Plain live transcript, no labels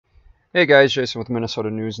Hey guys, Jason with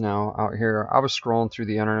Minnesota News Now out here. I was scrolling through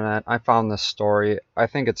the internet. I found this story. I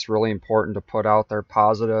think it's really important to put out their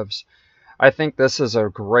positives. I think this is a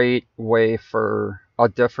great way for a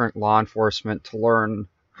different law enforcement to learn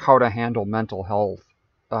how to handle mental health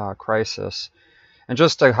crisis. And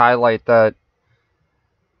just to highlight that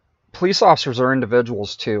police officers are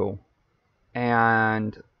individuals too,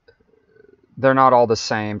 and they're not all the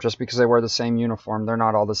same. Just because they wear the same uniform, they're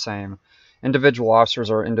not all the same. Individual officers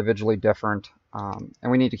are individually different, and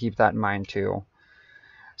we need to keep that in mind too.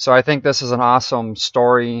 So I think this is an awesome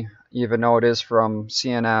story, even though it is from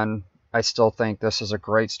CNN. I still think this is a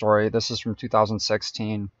great story. This is from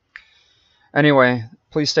 2016. Anyway,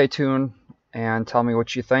 please stay tuned and tell me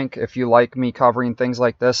what you think. If you like me covering things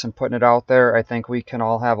like this and putting it out there, I think we can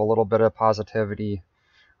all have a little bit of positivity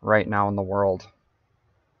right now in the world.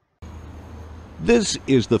 This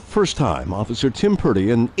is the first time Officer Tim Purdy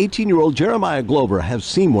and 18-year-old Jeremiah Glover have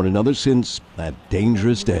seen one another since that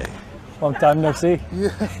dangerous day. Long time no see.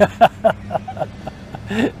 Yeah.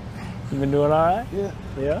 You been doing all right? Yeah.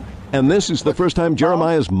 Yeah? And this is the first time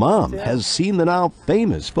Jeremiah's mom has seen the now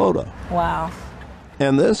famous photo. Wow.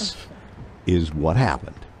 And this is what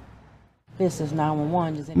happened. This is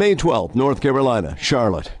 911. May 12th, North Carolina,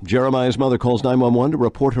 Charlotte. Jeremiah's mother calls 911 to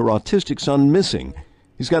report her autistic son missing.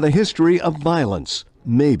 He's got a history of violence,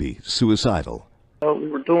 maybe suicidal. We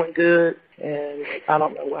were doing good, and I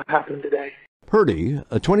don't know what happened today. Purdy,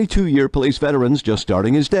 a 22-year police veteran's just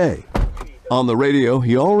starting his day. On the radio,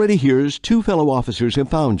 he already hears two fellow officers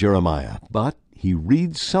have found Jeremiah, but he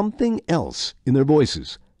reads something else in their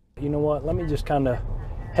voices. You know what? Let me just kind of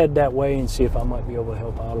head that way and see if I might be able to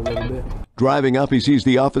help out a little bit. Driving up, he sees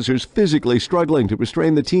the officers physically struggling to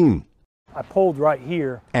restrain the teen I pulled right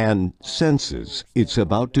here. and senses it's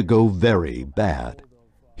about to go very bad.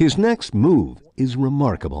 His next move is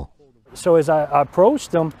remarkable. So as I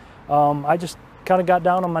approached him, I just kind of got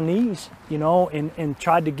down on my knees, you know, and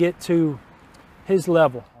tried to get to his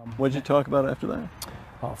level. What did you talk about after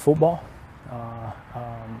that? Football,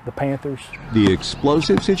 the Panthers. The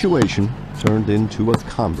explosive situation turned into a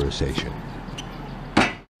conversation.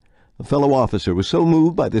 A fellow officer was so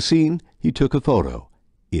moved by the scene, he took a photo.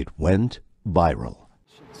 It went viral.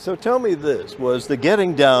 So tell me this, was the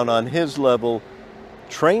getting down on his level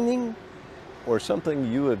training or something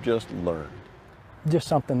you have just learned? Just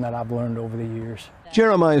something that I've learned over the years.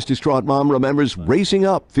 Jeremiah's distraught mom remembers racing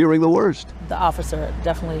up, fearing the worst. The officer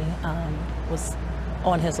definitely was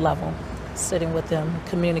on his level, sitting with him,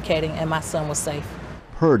 communicating, and my son was safe.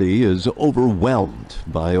 Purdy is overwhelmed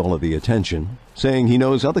by all of the attention, saying he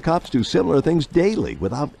knows other cops do similar things daily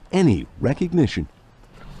without any recognition.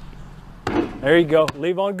 There you go.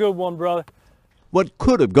 Leave on a good one, brother. What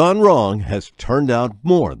could have gone wrong has turned out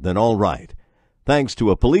more than all right, thanks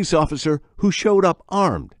to a police officer who showed up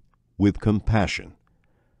armed with compassion.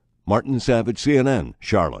 Martin Savage, CNN,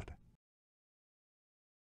 Charlotte.